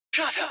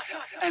Shut up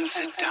and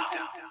sit down.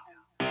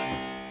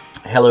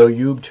 Hello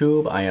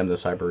YouTube, I am the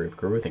Cyber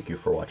Guru. Thank you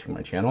for watching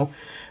my channel.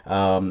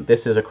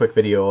 This is a quick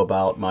video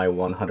about my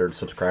 100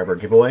 subscriber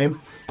giveaway.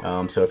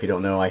 So if you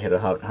don't know, I hit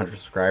 100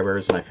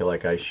 subscribers and I feel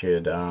like I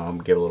should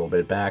give a little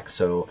bit back.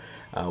 So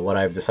what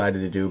I've decided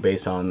to do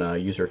based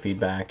on user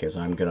feedback is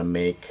I'm going to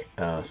make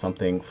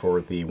something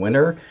for the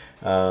winner.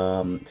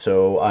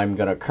 So I'm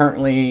going to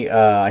currently,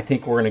 I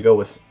think we're going to go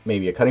with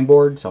maybe a cutting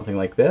board, something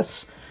like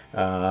this.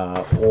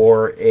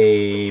 Or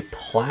a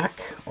plaque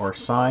or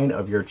sign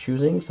of your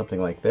choosing, something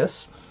like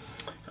this,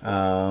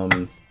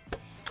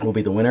 will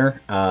be the winner.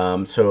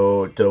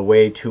 So the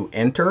way to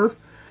enter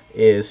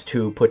is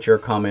to put your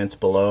comments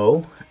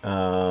below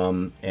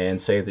and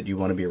say that you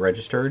want to be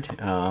registered.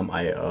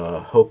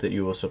 I hope that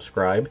you will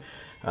subscribe.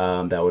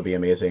 That would be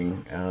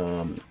amazing.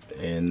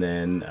 And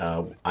then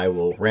I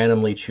will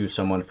randomly choose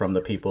someone from the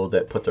people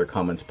that put their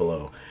comments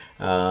below.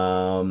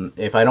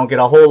 If I don't get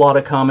a whole lot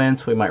of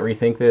comments, we might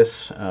rethink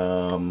this,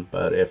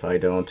 but if I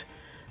don't,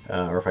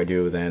 or if I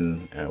do,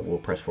 then we'll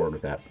press forward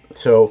with that.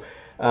 So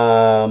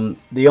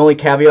the only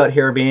caveat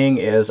here being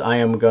is I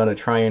am going to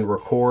try and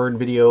record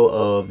video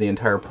of the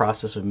entire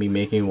process of me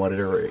making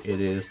whatever it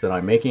is that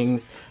I'm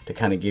making, to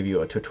kind of give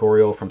you a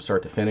tutorial from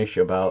start to finish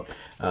about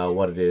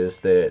what it is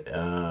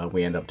that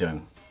we end up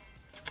doing.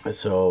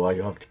 So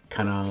you'll have to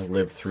kind of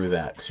live through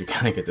that, so you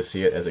kind of get to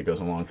see it as it goes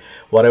along.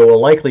 What I will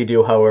likely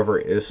do, however,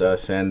 is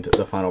send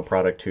the final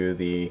product to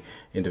the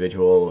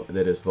individual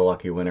that is the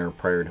lucky winner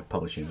prior to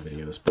publishing the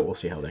videos, but we'll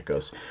see how that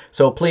goes.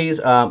 So please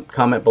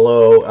comment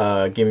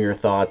below, give me your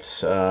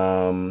thoughts,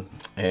 and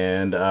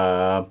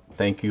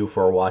thank you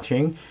for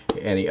watching.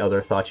 Any other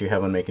thoughts you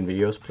have on making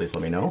videos, please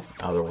let me know.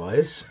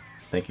 Otherwise,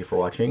 thank you for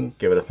watching,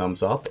 give it a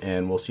thumbs up,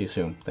 and we'll see you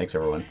soon. Thanks,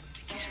 everyone.